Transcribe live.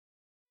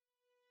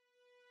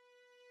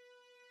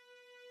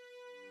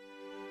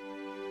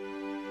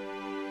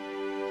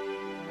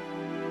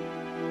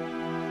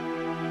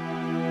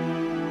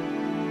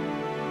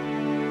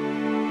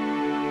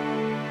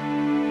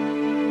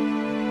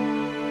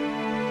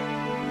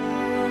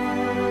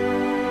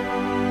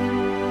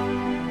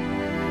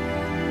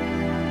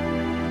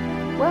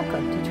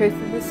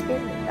Truth of the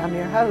Spirit. I'm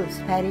your host,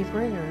 Patti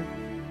Brunner.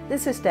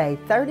 This is day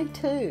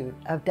 32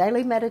 of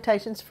Daily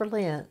Meditations for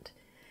Lent.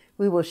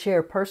 We will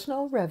share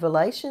personal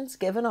revelations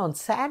given on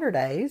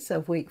Saturdays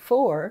of week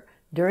 4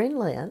 during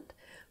Lent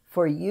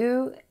for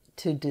you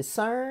to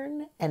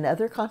discern, and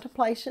other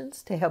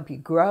contemplations to help you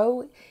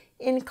grow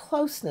in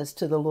closeness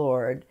to the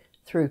Lord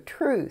through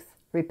truth,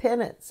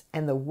 repentance,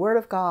 and the Word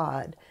of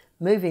God,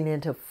 moving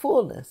into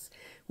fullness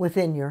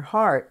within your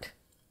heart.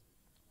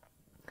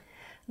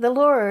 The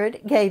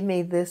Lord gave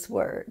me this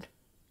word.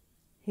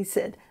 He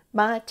said,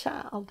 "My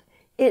child,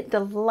 it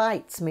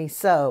delights me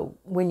so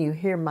when you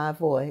hear my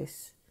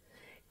voice.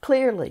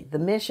 Clearly, the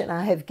mission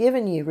I have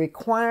given you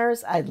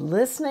requires a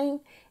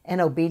listening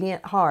and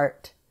obedient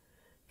heart.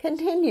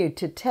 Continue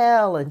to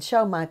tell and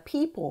show my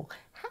people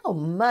how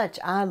much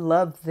I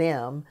love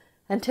them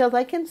until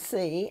they can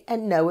see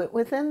and know it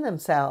within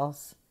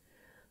themselves.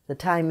 The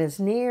time is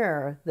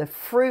near, the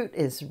fruit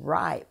is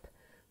ripe.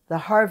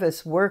 The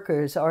harvest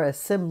workers are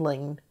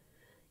assembling.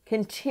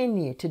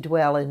 Continue to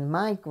dwell in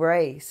my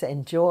grace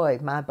and joy,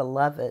 my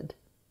beloved."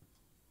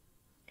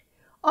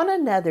 On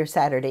another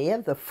Saturday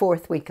of the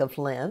 4th week of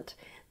Lent,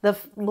 the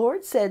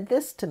Lord said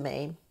this to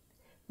me,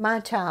 "My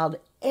child,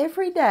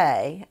 every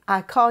day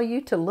I call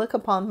you to look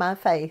upon my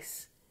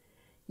face.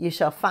 You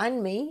shall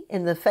find me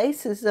in the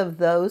faces of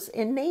those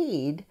in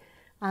need.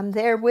 I'm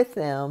there with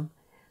them.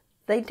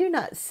 They do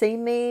not see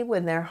me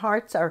when their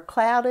hearts are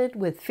clouded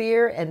with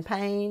fear and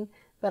pain,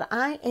 but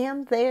I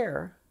am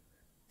there.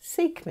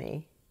 Seek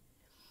me."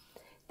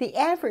 The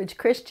average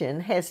Christian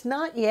has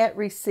not yet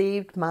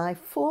received my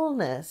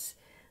fullness.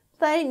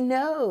 They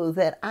know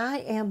that I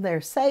am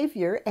their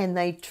Savior and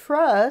they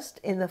trust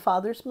in the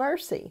Father's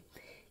mercy.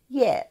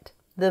 Yet,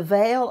 the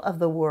veil of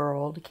the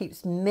world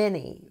keeps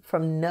many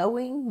from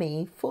knowing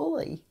me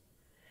fully.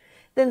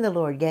 Then the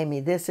Lord gave me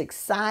this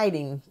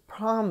exciting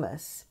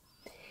promise.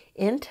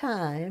 In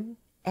time,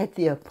 at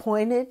the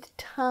appointed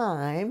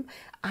time,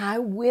 I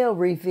will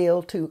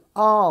reveal to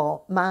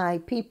all my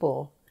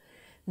people,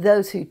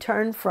 those who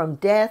turn from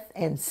death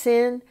and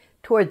sin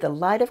toward the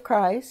light of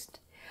Christ,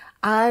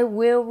 I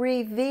will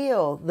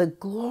reveal the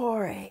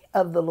glory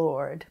of the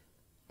Lord.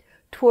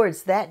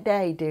 Towards that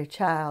day, dear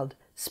child,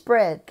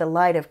 spread the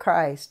light of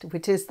Christ,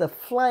 which is the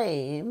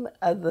flame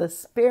of the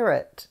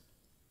Spirit.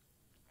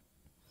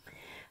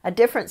 A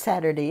different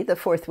Saturday, the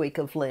 4th week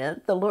of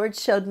Lent, the Lord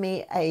showed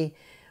me a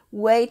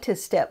way to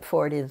step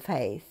forward in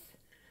faith.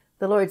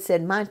 The Lord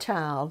said, "My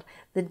child,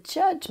 the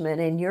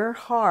judgment in your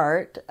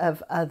heart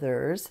of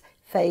others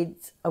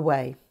fades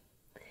away.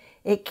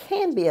 It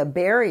can be a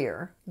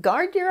barrier.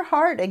 Guard your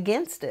heart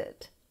against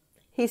it."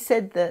 He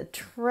said the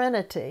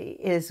Trinity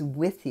is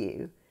with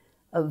you,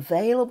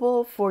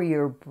 available for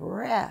your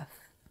breath.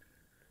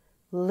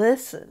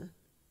 Listen.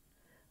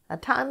 A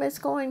time is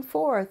going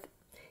forth.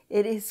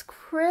 It is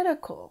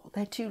critical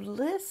that you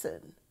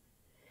listen.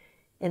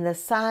 In the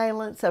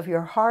silence of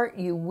your heart,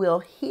 you will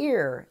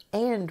hear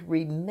and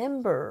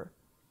remember.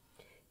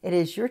 It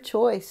is your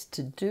choice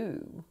to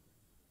do.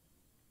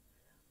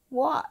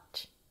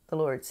 Watch, the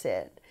Lord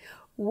said.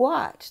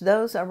 Watch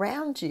those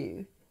around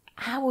you.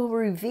 I will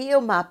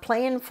reveal my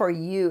plan for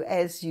you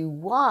as you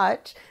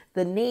watch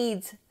the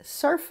needs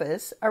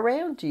surface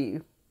around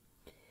you.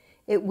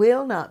 It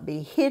will not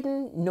be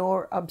hidden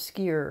nor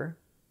obscure.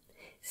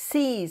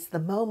 Seize the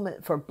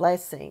moment for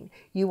blessing.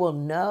 You will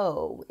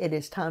know it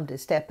is time to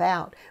step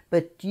out,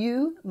 but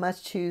you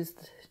must choose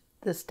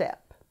the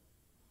step.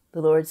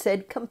 The Lord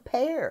said,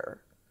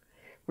 compare.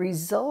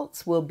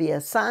 Results will be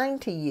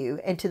assigned to you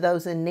and to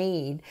those in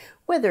need,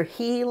 whether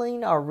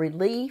healing or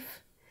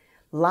relief,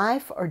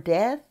 life or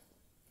death,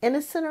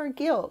 innocent or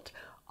guilt.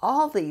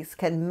 All these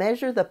can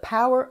measure the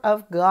power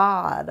of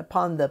God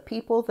upon the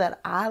people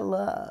that I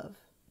love.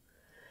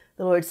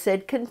 The Lord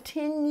said,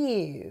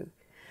 continue.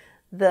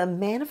 The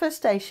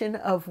manifestation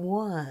of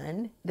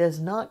one does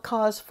not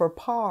cause for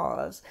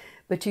pause,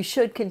 but you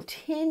should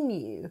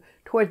continue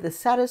toward the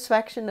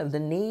satisfaction of the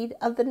need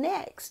of the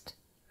next.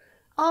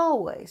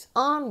 Always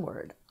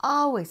onward,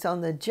 always on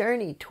the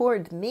journey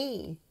toward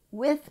me,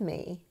 with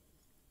me.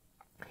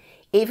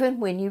 Even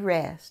when you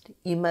rest,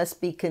 you must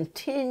be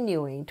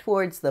continuing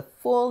towards the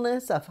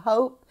fullness of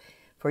hope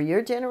for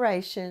your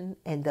generation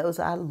and those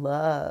I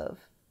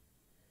love.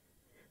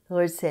 The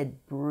Lord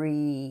said,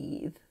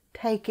 breathe.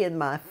 Take in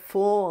my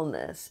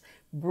fullness.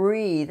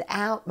 Breathe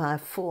out my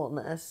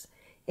fullness.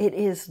 It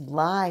is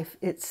life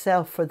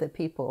itself for the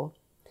people.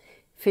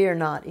 Fear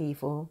not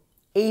evil.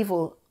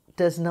 Evil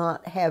does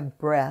not have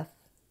breath.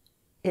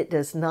 It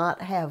does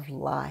not have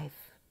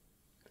life.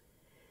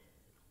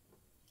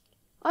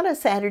 On a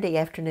Saturday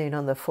afternoon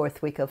on the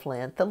 4th week of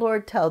Lent, the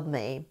Lord told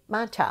me,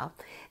 "My child,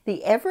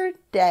 the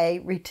everyday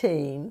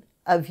routine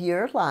of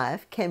your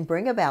life can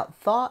bring about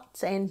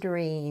thoughts and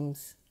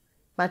dreams.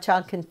 My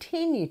child,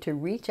 continue to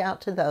reach out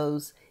to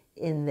those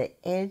in the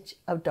edge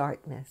of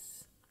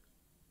darkness."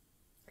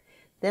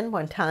 Then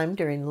one time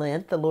during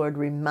Lent, the Lord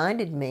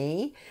reminded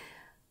me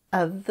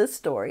of the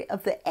story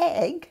of the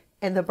egg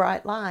and the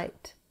bright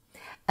light.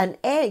 An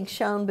egg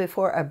shown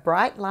before a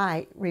bright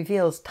light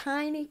reveals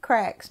tiny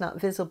cracks not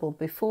visible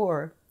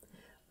before.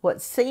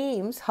 What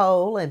seems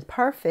whole and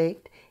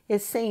perfect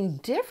is seen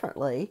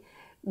differently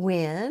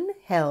when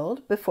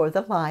held before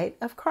the light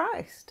of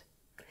Christ,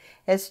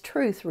 as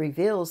truth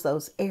reveals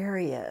those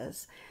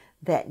areas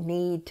that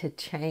need to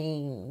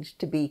change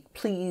to be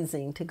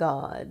pleasing to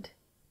God.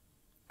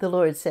 The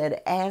Lord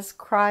said, as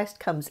Christ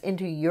comes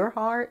into your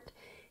heart,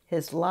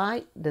 His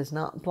light does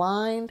not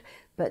blind,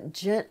 but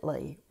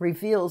gently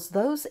reveals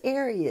those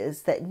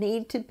areas that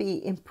need to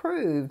be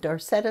improved or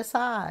set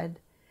aside.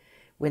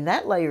 When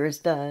that layer is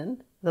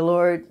done, the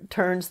Lord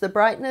turns the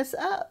brightness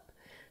up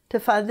to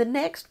find the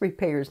next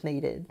repairs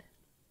needed.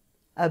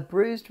 A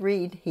bruised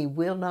reed He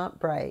will not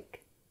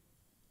break.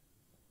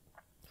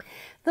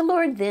 The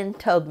Lord then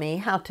told me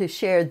how to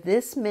share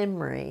this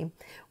memory.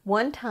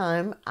 One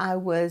time I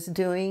was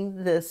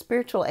doing the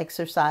spiritual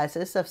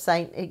exercises of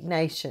St.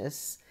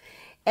 Ignatius,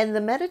 and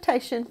the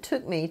meditation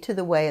took me to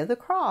the way of the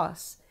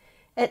cross.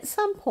 At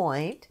some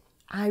point,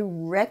 I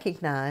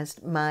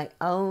recognized my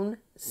own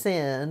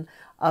sin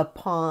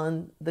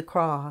upon the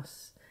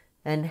cross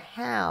and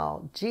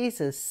how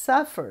Jesus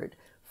suffered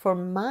for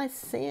my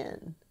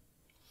sin.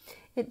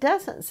 It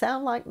doesn't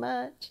sound like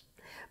much,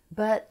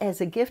 but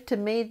as a gift to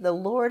me, the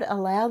Lord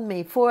allowed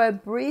me for a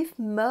brief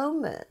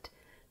moment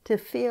to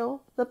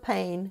feel the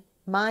pain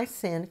my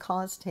sin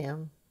caused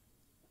Him.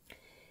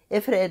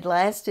 If it had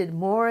lasted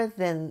more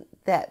than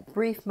that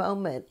brief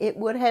moment, it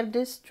would have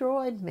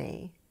destroyed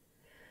me.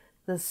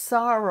 The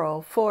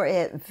sorrow for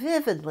it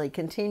vividly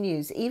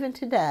continues even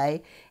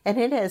today, and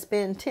it has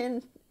been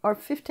 10 or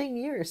 15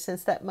 years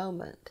since that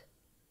moment.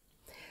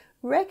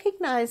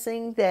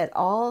 Recognizing that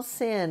all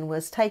sin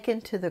was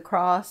taken to the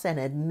cross and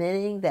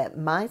admitting that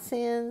my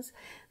sins,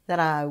 that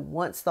I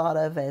once thought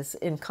of as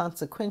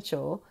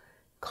inconsequential,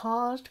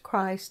 caused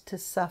Christ to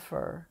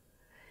suffer,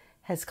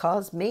 has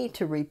caused me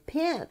to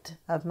repent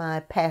of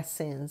my past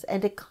sins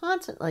and to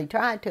constantly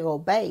try to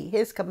obey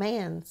His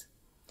commands.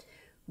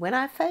 When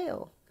I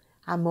fail,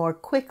 I more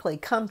quickly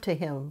come to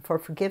Him for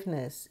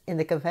forgiveness in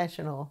the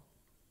confessional.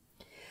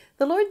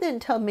 The Lord then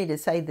told me to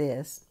say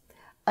this.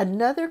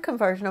 Another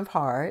conversion of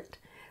heart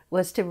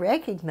was to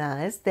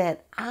recognize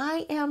that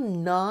I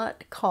am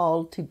not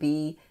called to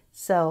be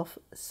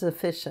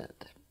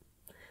self-sufficient.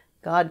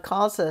 God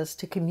calls us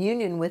to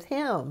communion with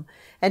Him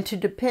and to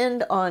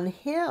depend on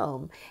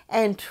Him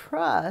and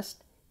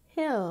trust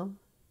Him.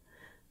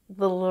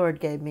 The Lord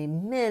gave me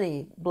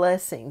many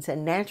blessings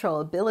and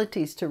natural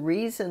abilities to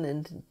reason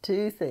and to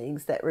do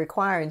things that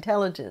require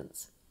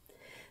intelligence.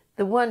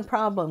 The one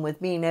problem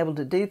with being able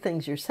to do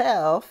things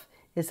yourself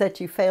is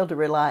that you fail to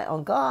rely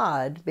on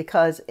God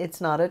because it's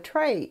not a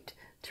trait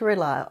to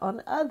rely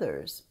on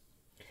others.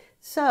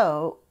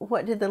 So,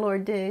 what did the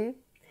Lord do?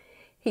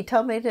 He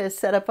told me to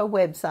set up a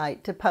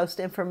website to post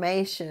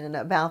information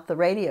about the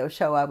radio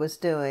show I was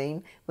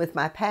doing with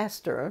my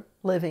pastor,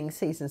 Living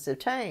Seasons of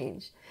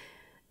Change.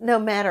 No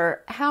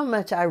matter how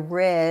much I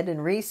read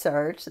and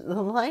researched,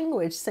 the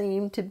language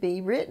seemed to be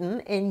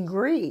written in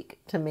Greek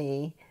to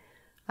me.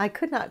 I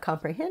could not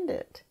comprehend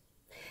it.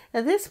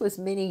 Now, this was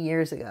many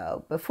years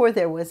ago, before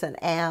there was an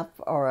app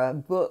or a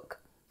book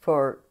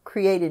for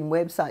creating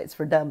websites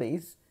for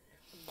dummies.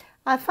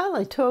 I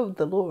finally told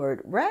the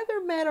Lord,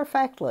 rather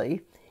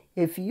matter-of-factly,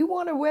 if you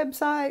want a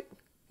website,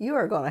 you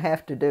are going to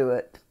have to do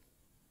it.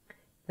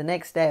 The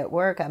next day at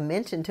work, I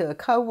mentioned to a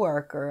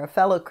coworker, a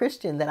fellow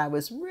Christian, that I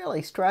was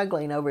really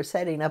struggling over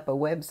setting up a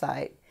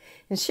website.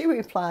 And she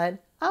replied,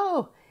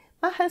 "Oh,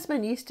 my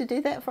husband used to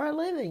do that for a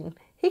living.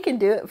 He can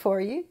do it for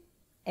you."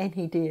 And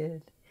he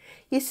did.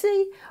 You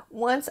see,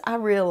 once I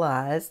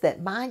realized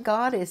that my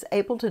God is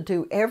able to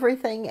do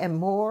everything and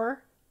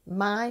more,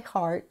 my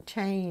heart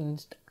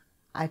changed.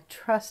 I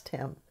trust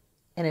Him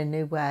in a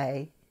new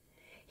way.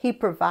 He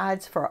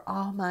provides for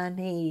all my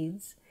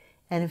needs,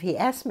 and if He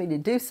asks me to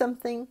do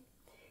something,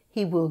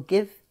 He will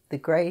give the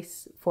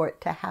grace for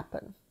it to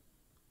happen.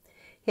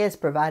 He has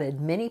provided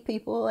many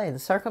people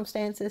and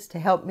circumstances to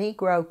help me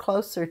grow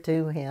closer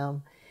to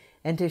Him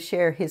and to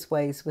share His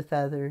ways with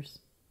others.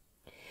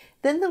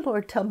 Then the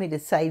Lord told me to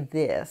say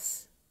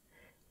this.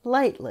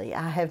 Lately,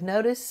 I have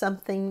noticed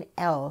something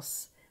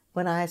else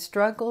when I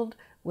struggled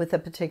with a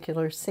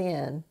particular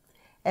sin.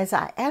 As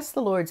I ask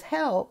the Lord's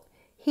help,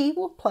 He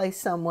will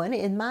place someone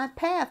in my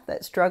path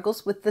that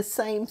struggles with the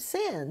same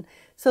sin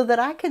so that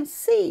I can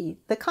see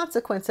the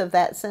consequence of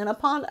that sin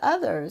upon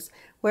others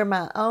where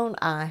my own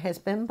eye has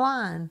been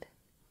blind.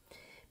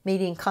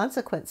 Meeting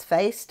consequence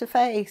face to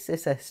face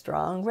is a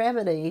strong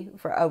remedy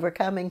for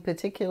overcoming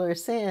particular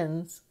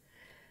sins.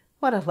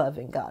 What a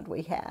loving God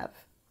we have.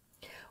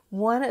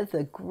 One of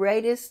the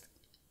greatest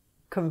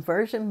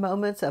conversion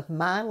moments of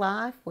my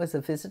life was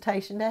a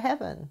visitation to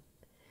heaven.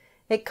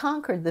 It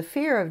conquered the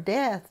fear of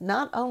death,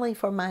 not only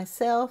for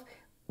myself,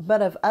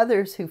 but of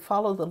others who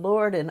follow the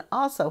Lord, and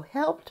also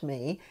helped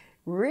me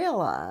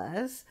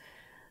realize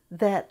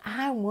that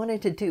I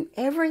wanted to do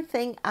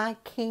everything I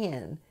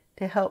can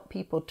to help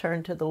people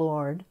turn to the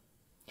Lord.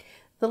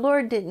 The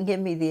Lord didn't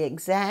give me the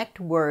exact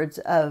words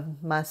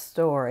of my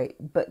story,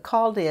 but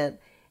called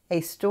it a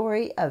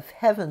story of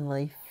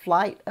heavenly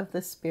flight of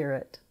the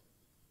Spirit.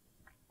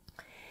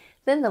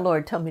 Then the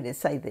Lord told me to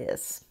say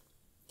this.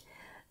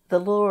 The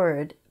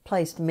Lord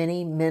placed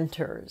many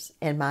mentors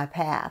in my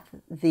path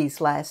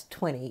these last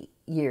 20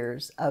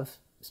 years of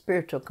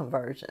spiritual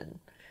conversion.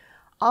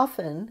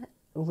 Often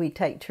we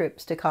take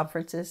trips to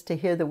conferences to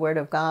hear the Word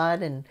of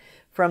God and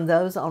from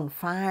those on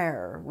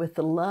fire with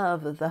the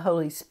love of the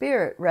Holy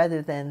Spirit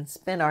rather than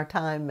spend our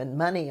time and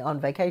money on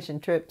vacation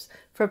trips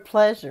for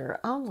pleasure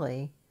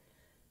only.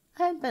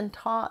 I have been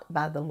taught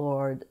by the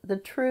Lord the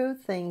true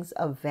things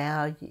of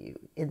value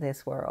in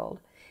this world.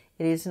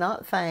 It is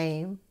not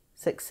fame,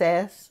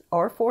 success,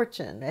 or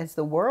fortune as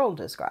the world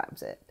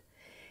describes it.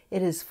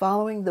 It is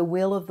following the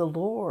will of the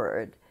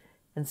Lord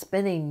and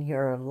spending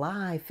your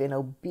life in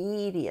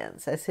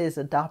obedience as His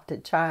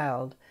adopted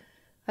child,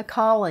 a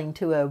calling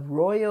to a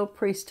royal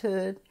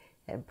priesthood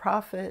and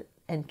prophet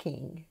and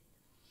king.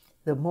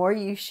 The more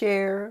you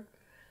share,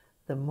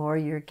 the more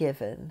you're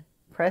given,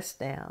 pressed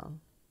down,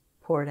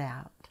 poured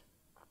out.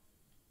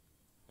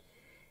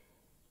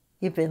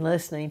 You've been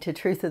listening to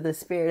Truth of the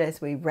Spirit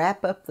as we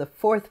wrap up the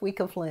 4th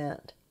week of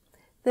Lent.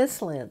 This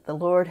Lent, the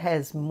Lord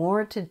has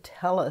more to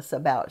tell us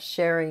about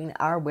sharing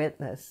our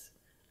witness.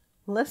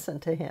 Listen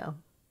to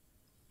Him.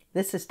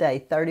 This is day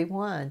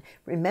 31.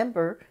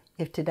 Remember,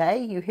 if today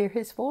you hear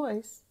His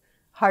voice,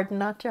 harden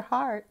not your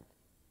heart.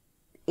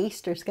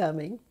 Easter's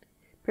coming.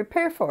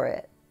 Prepare for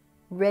it.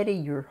 Ready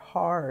your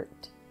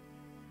heart.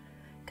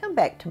 Come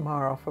back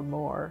tomorrow for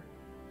more.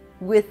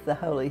 With the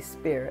Holy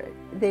Spirit,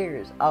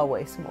 there's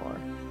always more.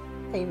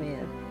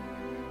 Amen.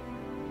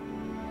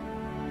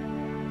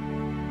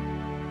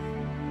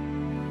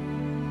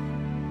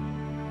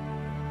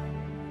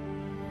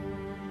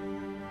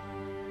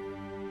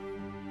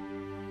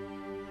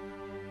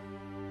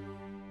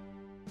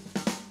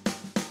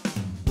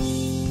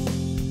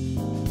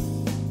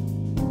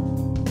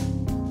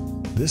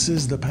 This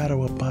is the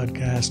Padua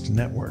Podcast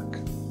Network.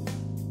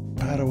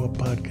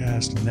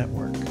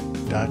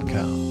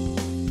 PaduaPodcastNetwork.com